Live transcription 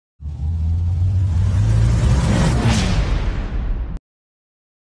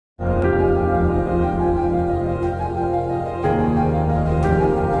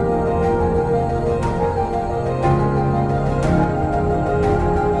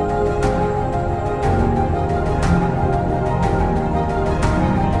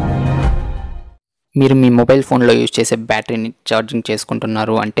మీరు మీ మొబైల్ ఫోన్లో యూజ్ చేసే బ్యాటరీని ఛార్జింగ్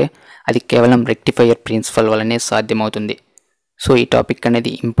చేసుకుంటున్నారు అంటే అది కేవలం రెక్టిఫైయర్ ప్రిన్సిపల్ వల్లనే సాధ్యమవుతుంది. సో ఈ టాపిక్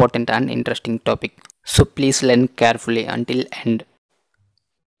అనేది important and interesting topic. So please learn carefully until end.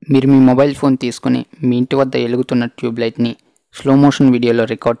 మీరు మీ మొబైల్ ఫోన్ తీసుకుని మీ ఇంటి వద్ద వెలుగుతున్న ట్యూబ్ లైట్ని స్లో మోషన్ వీడియోలో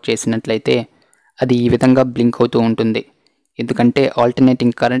రికార్డ్ చేసినట్లయితే అది ఈ విధంగా బ్లింక్ అవుతూ ఉంటుంది. ఎందుకంటే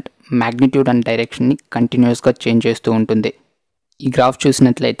ఆల్టర్నేటింగ్ కరెంట్ మ్యాగ్నిట్యూడ్ అండ్ డైరెక్షన్ని కంటిన్యూస్గా చేంజ్ చేస్తూ ఉంటుంది. ఈ గ్రాఫ్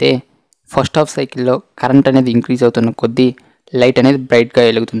చూసినట్లయితే ఫస్ట్ హాఫ్ సైకిల్లో కరెంట్ అనేది ఇంక్రీజ్ అవుతున్న కొద్దీ లైట్ అనేది బ్రైట్గా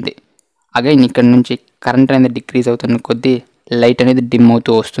వెలుగుతుంది. అగైన్ ఇక్కడ నుంచి కరెంట్ అనేది డిక్రీజ్ అవుతున్న కొద్దీ లైట్ అనేది డిమ్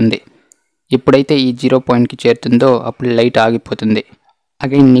అవుతూ వస్తుంది. ఎప్పుడైతే ఈ 0 పాయింట్కి చేరుతుందో అప్పుడు లైట్ ఆగిపోతుంది.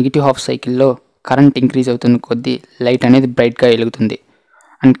 అగైన్ నెగిటివ్ హాఫ్ సైకిల్లో కరెంట్ ఇంక్రీజ్ అవుతున్న కొద్దీ లైట్ అనేది బ్రైట్గా వెలుగుతుంది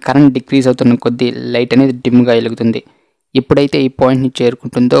అండ్ కరెంట్ డిక్రీజ్ అవుతున్న కొద్దీ లైట్ అనేది డిమ్గా వెలుగుతుంది. ఎప్పుడైతే ఈ పాయింట్ని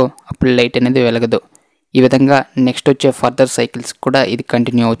చేరుకుంటుందో అప్పుడు లైట్ అనేది వెలగదు. ఈ విధంగా నెక్స్ట్ వచ్చే ఫర్దర్ సైకిల్స్ కూడా ఇది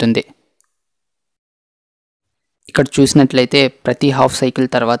కంటిన్యూ అవుతుంది. ఇక్కడ చూసినట్లయితే ప్రతి హాఫ్ సైకిల్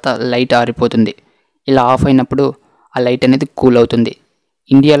తర్వాత లైట్ ఆరిపోతుంది. ఇలా ఆఫ్ అయినప్పుడు ఆ లైట్ అనేది కూల్ అవుతుంది.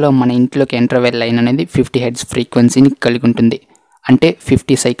 ఇండియాలో మన ఇంట్లోకి ఎంటర్ అయ్యే లైన్ అనేది 50 హెర్ట్జ్ ఫ్రీక్వెన్సీని కలిగి ఉంటుంది. అంటే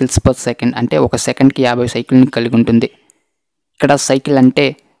 50 సైకిల్స్ పర్ సెకండ్, అంటే ఒక సెకండ్కి 50 సైకిల్ని కలిగి ఉంటుంది. ఇక్కడ సైకిల్ అంటే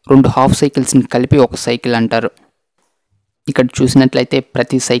 2 హాఫ్ సైకిల్స్ని కలిపి ఒక సైకిల్ అంటారు. ఇక్కడ చూసినట్లయితే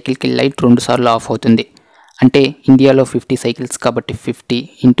ప్రతి సైకిల్కి లైట్ 2 సార్లు ఆఫ్ అవుతుంది. అంటే ఇండియాలో 50 సైకిల్స్ కాబట్టి 50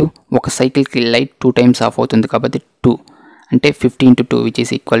 ఇంటూ ఒక సైకిల్కి లైట్ 2 టైమ్స్ ఆఫ్ అవుతుంది కాబట్టి 2, అంటే 50 into 2 which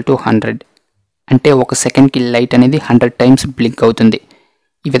is equal to 100. అంటే ఒక సెకండ్కి లైట్ అనేది 100 టైమ్స్ బ్లింక్ అవుతుంది.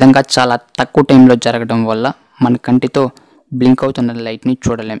 ఈ విధంగా చాలా తక్కువ టైంలో జరగడం వల్ల మన కంటితో బ్లింక్ అవుతున్న లైట్ని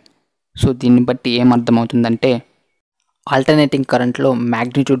చూడలేం. సో దీన్ని బట్టి ఏమర్థమవుతుందంటే ఆల్టర్నేటింగ్ కరెంట్లో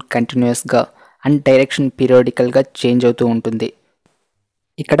మ్యాగ్నిట్యూడ్ కంటిన్యూస్గా అండ్ డైరెక్షన్ పీరియాడికల్గా చేంజ్ అవుతూ ఉంటుంది.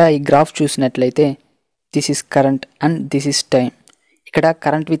 ఇక్కడ ఈ గ్రాఫ్ చూసినట్లయితే this is current and this is time. ఇక్కడ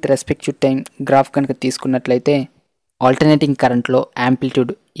current with respect to time graph కనుక తీసుకున్నట్లయితే ఆల్టర్నేటింగ్ కరెంట్లో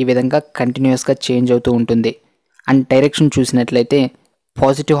యాంప్లిట్యూడ్ ఈ విధంగా కంటిన్యూస్గా చేంజ్ అవుతూ ఉంటుంది. అండ్ డైరెక్షన్ చూసినట్లయితే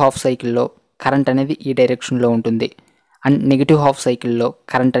పాజిటివ్ హాఫ్ సైకిల్లో కరెంట్ అనేది ఈ డైరెక్షన్లో ఉంటుంది అండ్ నెగిటివ్ హాఫ్ సైకిల్లో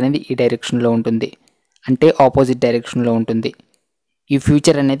కరెంట్ అనేది ఈ డైరెక్షన్లో ఉంటుంది, అంటే ఆపోజిట్ డైరెక్షన్లో ఉంటుంది. ఈ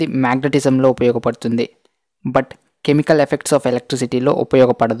ఫ్యూచర్ అనేది మ్యాగ్నెటిజంలో ఉపయోగపడుతుంది, బట్ కెమికల్ ఎఫెక్ట్స్ ఆఫ్ ఎలక్ట్రిసిటీలో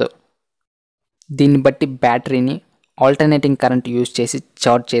ఉపయోగపడదు. దీన్ని బట్టి బ్యాటరీని ఆల్టర్నేటింగ్ కరెంట్ యూజ్ చేసి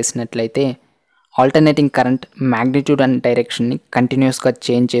ఛార్జ్ చేసినట్లయితే ఆల్టర్నేటింగ్ కరెంట్ మ్యాగ్నిట్యూడ్ అండ్ డైరెక్షన్ని కంటిన్యూస్గా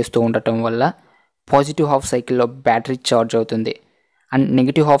చేంజ్ చేస్తూ ఉండటం వల్ల పాజిటివ్ హాఫ్ సైకిల్లో బ్యాటరీ ఛార్జ్ అవుతుంది అండ్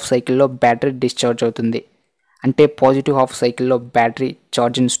నెగిటివ్ హాఫ్ సైకిల్లో బ్యాటరీ డిశ్చార్జ్ అవుతుంది. అంటే పాజిటివ్ హాఫ్ సైకిల్లో బ్యాటరీ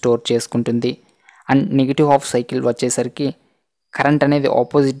ఛార్జ్ని స్టోర్ చేసుకుంటుంది అండ్ నెగిటివ్ హాఫ్ సైకిల్ వచ్చేసరికి కరెంట్ అనేది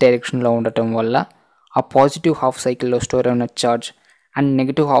ఆపోజిట్ డైరెక్షన్లో ఉండటం వల్ల ఆ పాజిటివ్ హాఫ్ సైకిల్లో స్టోర్ అయిన ఛార్జ్ అండ్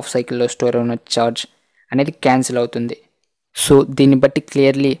నెగిటివ్ హాఫ్ సైకిల్లో స్టోర్ అయిన ఛార్జ్ అనేది క్యాన్సిల్ అవుతుంది. సో దీన్ని బట్టి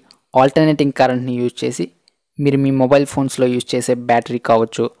క్లియర్లీ ఆల్టర్నేటింగ్ కరెంట్ని యూజ్ చేసి మీరు మీ మొబైల్ ఫోన్స్లో యూజ్ చేసే బ్యాటరీ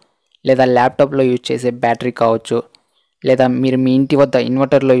కావచ్చు, లేదా ల్యాప్టాప్లో యూజ్ చేసే బ్యాటరీ కావచ్చు, లేదా మీరు మీ ఇంటి వద్ద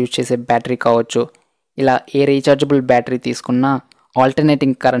ఇన్వర్టర్లో యూజ్ చేసే బ్యాటరీ కావచ్చు, ఇలా ఏ రీఛార్జబుల్ బ్యాటరీ తీసుకున్నా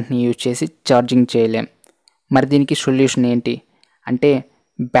ఆల్టర్నేటింగ్ కరెంట్ని యూజ్ చేసి ఛార్జింగ్ చేయలేం. మరి దీనికి సొల్యూషన్ ఏంటి అంటే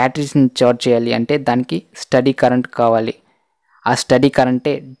బ్యాటరీస్ని ఛార్జ్ చేయాలి అంటే దానికి స్టడీ కరెంట్ కావాలి. ఆ స్టడీ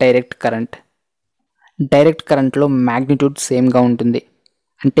కరెంటే డైరెక్ట్ కరెంట్. డైరెక్ట్ కరెంట్లో మ్యాగ్నిట్యూడ్ సేమ్గా ఉంటుంది,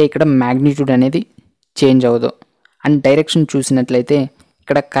 అంటే ఇక్కడ మ్యాగ్నిట్యూడ్ అనేది చేంజ్ అవ్వదు. అండ్ డైరెక్షన్ చూసినట్లయితే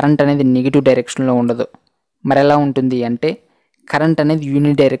ఇక్కడ కరెంట్ అనేది నెగిటివ్ డైరెక్షన్లో ఉండదు. మరి ఎలా ఉంటుంది అంటే కరెంట్ అనేది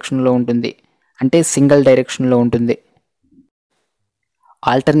యూని డైరెక్షన్లో ఉంటుంది, అంటే సింగిల్ డైరెక్షన్లో ఉంటుంది.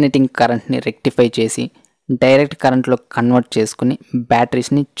 ఆల్టర్నేటింగ్ కరెంట్ని రెక్టిఫై చేసి డైరెక్ట్ కరెంట్లో కన్వర్ట్ చేసుకుని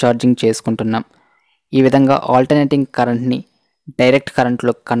బ్యాటరీస్ని ఛార్జింగ్ చేసుకుంటున్నాం. ఈ విధంగా ఆల్టర్నేటింగ్ కరెంట్ని డైరెక్ట్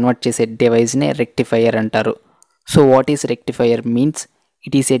కరెంట్లో కన్వర్ట్ చేసే డివైస్నే రెక్టిఫైయర్ అంటారు. So what is rectifier means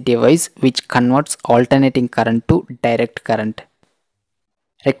it is a device which converts alternating current to direct current.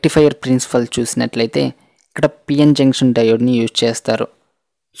 Rectifier principal చూసినట్లయితే ఇక్కడ పిఎన్ జంక్షన్ డయోడ్ని యూజ్ చేస్తారు.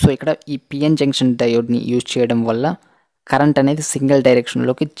 సో ఇక్కడ ఈ పిఎన్ జంక్షన్ డయోడ్ని యూజ్ చేయడం వల్ల కరెంట్ అనేది సింగిల్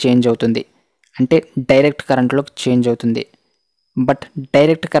డైరెక్షన్లోకి చేంజ్ అవుతుంది, అంటే డైరెక్ట్ కరెంట్లోకి చేంజ్ అవుతుంది. బట్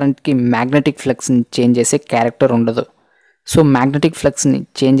డైరెక్ట్ కరెంట్కి మ్యాగ్నెటిక్ ఫ్లక్స్ని చేంజ్ చేసే క్యారెక్టర్ ఉండదు. సో మ్యాగ్నెటిక్ ఫ్లక్స్ని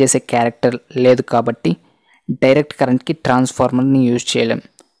చేంజ్ చేసే క్యారెక్టర్ లేదు కాబట్టి డైరెక్ట్ కరెంట్కి ట్రాన్స్ఫార్మర్ని యూజ్ చేయలేం.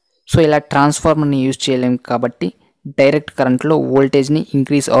 సో ఇలా ట్రాన్స్ఫార్మర్ని యూజ్ చేయలేం కాబట్టి డైరెక్ట్ కరెంట్లో వోల్టేజ్ని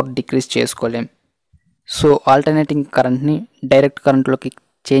ఇంక్రీజ్ ఆర్ డిక్రీజ్ చేసుకోలేం. సో ఆల్టర్నేటింగ్ కరెంట్ని డైరెక్ట్ కరెంట్లోకి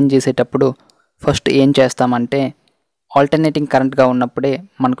చేంజ్ చేసేటప్పుడు ఫస్ట్ ఏం చేస్తామంటే ఆల్టర్నేటింగ్ కరెంట్గా ఉన్నప్పుడే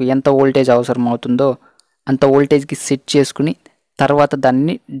మనకు ఎంత వోల్టేజ్ అవసరం అవుతుందో అంత వోల్టేజ్కి సెట్ చేసుకుని తర్వాత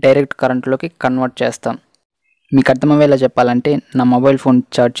దాన్ని డైరెక్ట్ కరెంట్లోకి కన్వర్ట్ చేస్తాం. మీకు అర్థమయ్యేలా చెప్పాలంటే నా మొబైల్ ఫోన్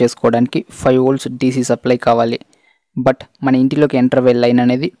ఛార్జ్ చేసుకోవడానికి 5 వోల్ట్స్ డీసీ సప్లై కావాలి. బట్ మన ఇంటిలోకి ఎంటర్ అయ్యే లైన్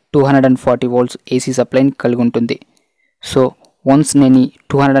అనేది 240 వోల్ట్స్ ఏసీ సప్లైని కలిగి ఉంటుంది. సో వన్స్ నేను ఈ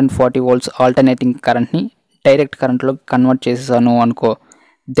 240 వోల్ట్స్ ఆల్టర్నేటింగ్ కరెంట్ని డైరెక్ట్ కరెంట్లోకి కన్వర్ట్ చేసేసాను అనుకో,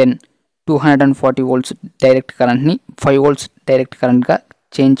 దెన్ 240 వోల్ట్స్ డైరెక్ట్ కరెంట్ని 5 వోల్ట్స్ డైరెక్ట్ కరెంట్గా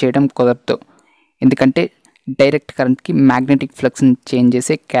చేంజ్ చేయడం కుదరదు. ఎందుకంటే డైరెక్ట్ కరెంట్కి మ్యాగ్నెటిక్ ఫ్లక్స్ని చేంజ్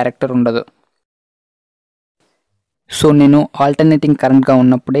చేసే క్యారెక్టర్ ఉండదు. సో నేను ఆల్టర్నేటింగ్ కరెంట్గా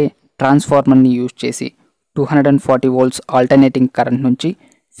ఉన్నప్పుడే ట్రాన్స్ఫార్మర్ని యూజ్ చేసి 240 వోల్ట్స్ ఆల్టర్నేటింగ్ కరెంట్ నుంచి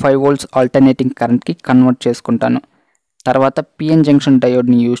 5 వోల్ట్స్ ఆల్టర్నేటింగ్ కరెంట్కి కన్వర్ట్ చేసుకుంటాను. తర్వాత పిఎన్ జంక్షన్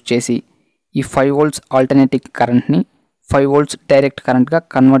డయోడ్ని యూజ్ చేసి ఈ 5 వోల్ట్స్ ఆల్టర్నేటింగ్ కరెంట్ని 5 వోల్ట్స్ డైరెక్ట్ కరెంట్గా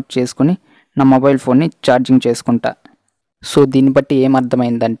కన్వర్ట్ చేసుకుని నా మొబైల్ ఫోన్ని ఛార్జింగ్ చేసుకుంటా. సో దీన్ని బట్టి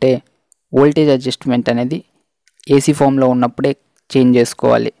ఏమర్థమైందంటే వోల్టేజ్ అడ్జస్ట్మెంట్ అనేది ఏసీ ఫామ్లో ఉన్నప్పుడే చేంజ్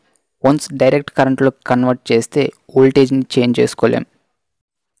చేసుకోవాలి. వన్స్ డైరెక్ట్ కరెంట్లోకి కన్వర్ట్ చేస్తే వోల్టేజ్ని చేంజ్ చేసుకోలేం.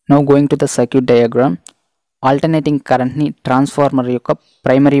 Now going to the circuit diagram. Alternating కరెంట్ని ట్రాన్స్ఫార్మర్ యొక్క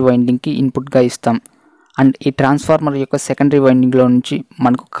ప్రైమరీ వైండింగ్కి ఇన్పుట్గా ఇస్తాం. అండ్ ఈ ట్రాన్స్ఫార్మర్ యొక్క సెకండరీ వైండింగ్లో నుంచి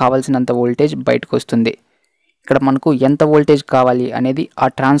మనకు కావాల్సినంత వోల్టేజ్ బయటకు వస్తుంది. ఇక్కడ మనకు ఎంత వోల్టేజ్ కావాలి అనేది ఆ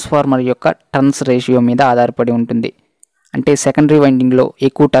ట్రాన్స్ఫార్మర్ యొక్క టర్న్స్ రేషియో మీద ఆధారపడి ఉంటుంది. అంటే సెకండరీ వైండింగ్లో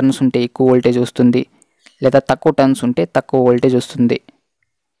ఎక్కువ టర్న్స్ ఉంటే ఎక్కువ వోల్టేజ్ వస్తుంది, లేదా తక్కువ టర్న్స్ ఉంటే తక్కువ వోల్టేజ్ వస్తుంది.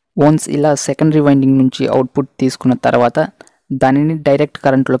 వన్స్ ఇలా సెకండరీ వైండింగ్ నుంచి అవుట్పుట్ తీసుకున్న తర్వాత దానిని డైరెక్ట్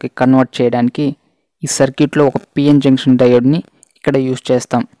కరెంట్లోకి కన్వర్ట్ చేయడానికి ఈ సర్క్యూట్లో ఒక పిఎన్ జంక్షన్ డయోడ్ని ఇక్కడ యూజ్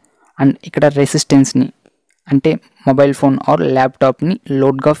చేస్తాం. అండ్ ఇక్కడ రెసిస్టెన్స్ని అంటే మొబైల్ ఫోన్ ఆర్ ల్యాప్టాప్ని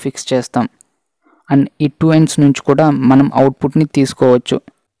లోడ్గా ఫిక్స్ చేస్తాం. అండ్ ఈ 2 ఎండ్స్ నుంచి కూడా మనం అవుట్పుట్ని తీసుకోవచ్చు.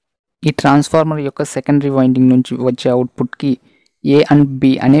 ఈ ట్రాన్స్ఫార్మర్ యొక్క సెకండరీ వైండింగ్ నుంచి వచ్చే అవుట్పుట్కి ఏ అండ్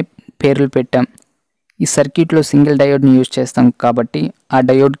బి అనే పేర్లు పెట్టాం. ఈ సర్క్యూట్లో సింగిల్ డయోడ్ని యూజ్ చేస్తాం కాబట్టి ఆ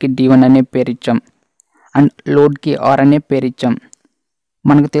డయోడ్కి D1 అనే పేరు ఇచ్చాం. అండ్ లోడ్కి R అనే పేరు ఇచ్చాం.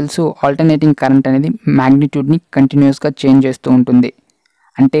 మనకు తెలుసు ఆల్టర్నేటింగ్ కరెంట్ అనేది మ్యాగ్నిట్యూడ్ని కంటిన్యూస్గా చేంజ్ చేస్తూ ఉంటుంది.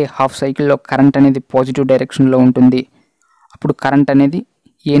 అంటే హాఫ్ సైకిల్లో కరెంట్ అనేది పాజిటివ్ డైరెక్షన్లో ఉంటుంది. అప్పుడు కరెంట్ అనేది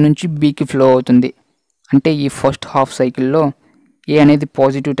ఏ నుంచి బికి ఫ్లో అవుతుంది. అంటే ఈ ఫస్ట్ హాఫ్ సైకిల్లో ఏ అనేది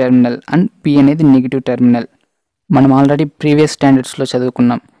పాజిటివ్ టెర్మినల్ అండ్ బి అనేది నెగిటివ్ టెర్మినల్. మనం ఆల్రెడీ ప్రీవియస్ స్టాండర్డ్స్లో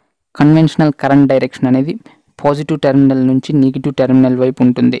చదువుకున్నాం. కన్వెన్షనల్ కరెంట్ డైరెక్షన్ అనేది పాజిటివ్ టెర్మినల్ నుంచి నెగిటివ్ టెర్మినల్ వైపు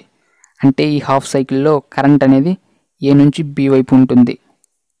ఉంటుంది. అంటే ఈ హాఫ్ సైకిల్లో కరెంట్ అనేది ఏ నుంచి బి వైపు ఉంటుంది.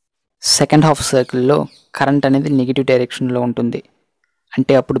 సెకండ్ హాఫ్ సైకిల్లో కరెంట్ అనేది నెగిటివ్ డైరెక్షన్లో ఉంటుంది.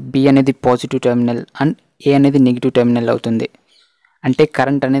 అంటే అప్పుడు బి అనేది పాజిటివ్ టెర్మినల్ అండ్ ఏ అనేది నెగిటివ్ టెర్మినల్ అవుతుంది. అంటే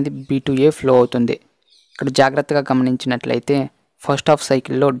కరెంట్ అనేది బి టు ఏ ఫ్లో అవుతుంది. ఇక్కడ జాగ్రత్తగా గమనించినట్లయితే ఫస్ట్ హాఫ్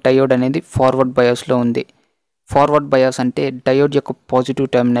సైకిల్లో డయోడ్ అనేది ఫార్వర్డ్ బయాస్లో ఉంది. ఫార్వర్డ్ బయాస్ అంటే డయోడ్ యొక్క పాజిటివ్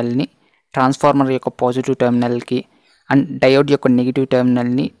టెర్మినల్ని ట్రాన్స్ఫార్మర్ యొక్క పాజిటివ్ టెర్మినల్కి అండ్ డయోడ్ యొక్క నెగిటివ్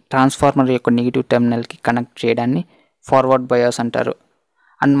టెర్మినల్ని ట్రాన్స్ఫార్మర్ యొక్క నెగిటివ్ టెర్మినల్కి కనెక్ట్ చేయడాన్ని ఫార్వర్డ్ బయాస్ అంటారు.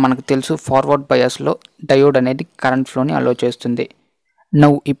 అండ్ మనకు తెలుసు ఫార్వర్డ్ బయాస్లో డయోడ్ అనేది కరెంట్ ఫ్లోని అలో చేస్తుంది.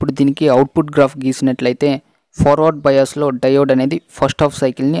 ఇప్పుడు దీనికి అవుట్పుట్ గ్రాఫ్ గీసినట్లయితే ఫార్వర్డ్ బయాస్లో డయోడ్ అనేది ఫస్ట్ హాఫ్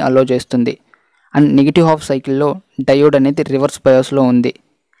సైకిల్ని అలో చేస్తుంది. అండ్ నెగిటివ్ హాఫ్ సైకిల్లో డయోడ్ అనేది రివర్స్ బయాస్లో ఉంది.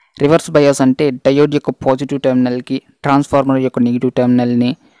 రివర్స్ బయాస్ అంటే డయోడ్ యొక్క పాజిటివ్ టెర్మినల్కి ట్రాన్స్ఫార్మర్ యొక్క నెగిటివ్ టెర్మినల్ని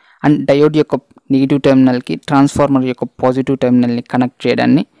అండ్ డయోడ్ యొక్క నెగిటివ్ టెర్మినల్కి ట్రాన్స్ఫార్మర్ యొక్క పాజిటివ్ టెర్మినల్ని కనెక్ట్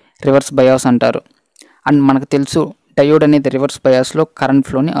చేయడాన్ని రివర్స్ బయాస్ అంటారు. అండ్ మనకు తెలుసు డయోడ్ అనేది రివర్స్ బయాస్లో కరెంట్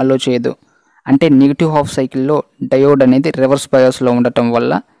ఫ్లోని అలో చేయదు. అంటే నెగిటివ్ హాఫ్ సైకిల్లో డయోడ్ అనేది రివర్స్ బయాస్లో ఉండటం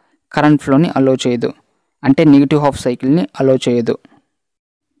వల్ల కరెంట్ ఫ్లోని అలో చేయదు. అంటే నెగిటివ్ హాఫ్ సైకిల్ని అలో చేయదు.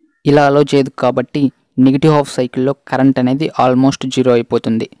 ఇలా అలో చేయదు కాబట్టి నెగిటివ్ హాఫ్ సైకిల్లో కరెంట్ అనేది ఆల్మోస్ట్ జీరో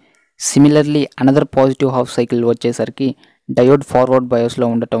అయిపోతుంది. Similarly another positive half cycle వచ్చేసరికి డయోడ్ ఫార్వర్డ్ బయాస్లో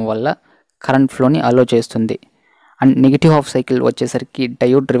ఉండటం వల్ల కరెంట్ ఫ్లోని అలో చేస్తుంది. అండ్ నెగిటివ్ హాఫ్ సైకిల్ వచ్చేసరికి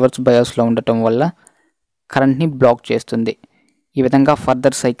డయోడ్ రివర్స్ బయాస్లో ఉండటం వల్ల కరెంట్ని బ్లాక్ చేస్తుంది. ఈ విధంగా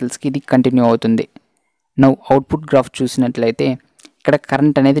ఫర్దర్ సైకిల్స్కి ఇది కంటిన్యూ అవుతుంది. అవుట్పుట్ గ్రాఫ్ చూసినట్లయితే ఇక్కడ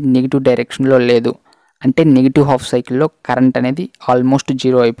కరెంట్ అనేది నెగిటివ్ డైరెక్షన్లో లేదు. అంటే నెగిటివ్ హాఫ్ సైకిల్లో కరెంట్ అనేది ఆల్మోస్ట్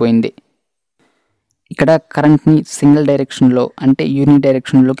జీరో అయిపోయింది. ఇక్కడ కరెంట్ని సింగిల్ డైరెక్షన్లో అంటే యూని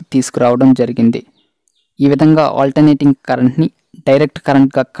డైరెక్షన్లోకి తీసుకురావడం జరిగింది. ఈ విధంగా ఆల్టర్నేటింగ్ కరెంట్ని డైరెక్ట్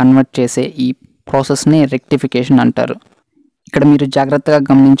కరెంట్గా కన్వర్ట్ చేసే ఈ ప్రాసెస్ని రెక్టిఫికేషన్ అంటారు. ఇక్కడ మీరు జాగ్రత్తగా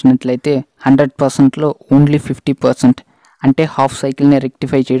గమనించినట్లయితే 100%లో ఓన్లీ 50% అంటే హాఫ్ సైకిల్ని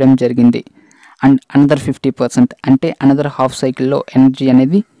రెక్టిఫై చేయడం జరిగింది. అండ్ అనదర్ 50% అంటే అనదర్ హాఫ్ సైకిల్లో ఎనర్జీ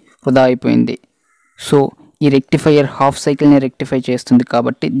అనేది వృధా అయిపోయింది. సో ఈ రెక్టిఫైయర్ హాఫ్ సైకిల్ని రెక్టిఫై చేస్తుంది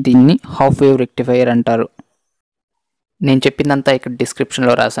కాబట్టి దీన్ని హాఫ్ వేవ్ రెక్టిఫైయర్ అంటారు. నేను చెప్పిందంతా ఇక్కడ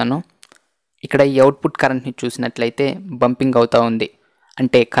డిస్క్రిప్షన్లో రాశాను. ఇక్కడ ఈ అవుట్పుట్ కరెంట్ని చూసినట్లయితే బంపింగ్ అవుతూ ఉంది.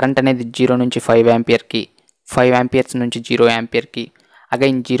 అంటే కరెంట్ అనేది 0 నుంచి 5 యాంపియర్కి, 5 యాంపియర్స్ నుంచి 0 యాంపియర్కి,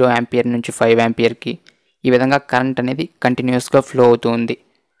 అగైన్ 0 యాంపియర్ నుంచి 5 యాంపియర్కి ఈ విధంగా కరెంట్ అనేది కంటిన్యూస్గా ఫ్లో అవుతూ ఉంది.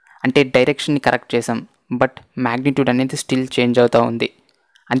 అంటే డైరెక్షన్ని కరెక్ట్ చేసాం బట్ మ్యాగ్నిట్యూడ్ అనేది స్టిల్ చేంజ్ అవుతూ ఉంది.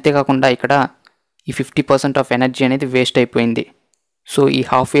 అంతేకాకుండా ఇక్కడ ఈ 50% ఆఫ్ ఎనర్జీ అనేది వేస్ట్ అయిపోయింది. సో ఈ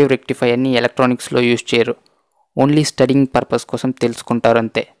హాఫ్ వేవ్ రెక్టిఫైయర్ని ఎలక్ట్రానిక్స్లో యూజ్ చేయరు, ఓన్లీ స్టడింగ్ పర్పస్ కోసం తెలుసుకుంటారు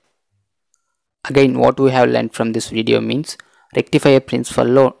అంతే. Again what we have learn from this video means rectifier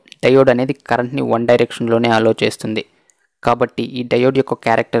ప్రిన్సిపల్లో diode అనేది కరెంట్ని వన్ డైరెక్షన్లోనే అలో చేస్తుంది. కాబట్టి ఈ డయోడ్ యొక్క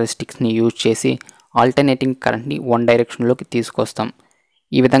క్యారెక్టరిస్టిక్స్ని యూజ్ చేసి ఆల్టర్నేటింగ్ కరెంట్ని వన్ డైరెక్షన్లోకి తీసుకొస్తాం.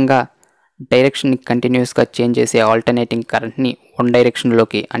 ఈ విధంగా డైరెక్షన్ని కంటిన్యూస్గా చేంజ్ చేసే ఆల్టర్నేటింగ్ కరెంట్ని వన్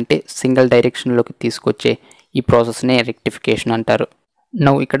డైరెక్షన్లోకి అంటే సింగిల్ డైరెక్షన్లోకి తీసుకొచ్చే ఈ ప్రాసెస్నే రెక్టిఫికేషన్ అంటారు.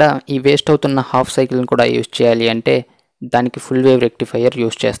 నౌ ఇక్కడ ఈ వేస్ట్ అవుతున్న హాఫ్ సైకిల్ని కూడా యూజ్ చేయాలి అంటే దానికి ఫుల్ వేవ్ రెక్టిఫైయర్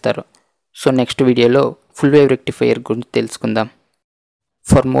యూజ్ చేస్తారు. సో నెక్స్ట్ వీడియోలో ఫుల్ వేవ్ రెక్టిఫైయర్ గురించి తెలుసుకుందాం.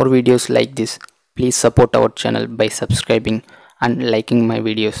 For more videos like this please support our channel by subscribing and liking my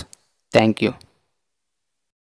videos. Thank you.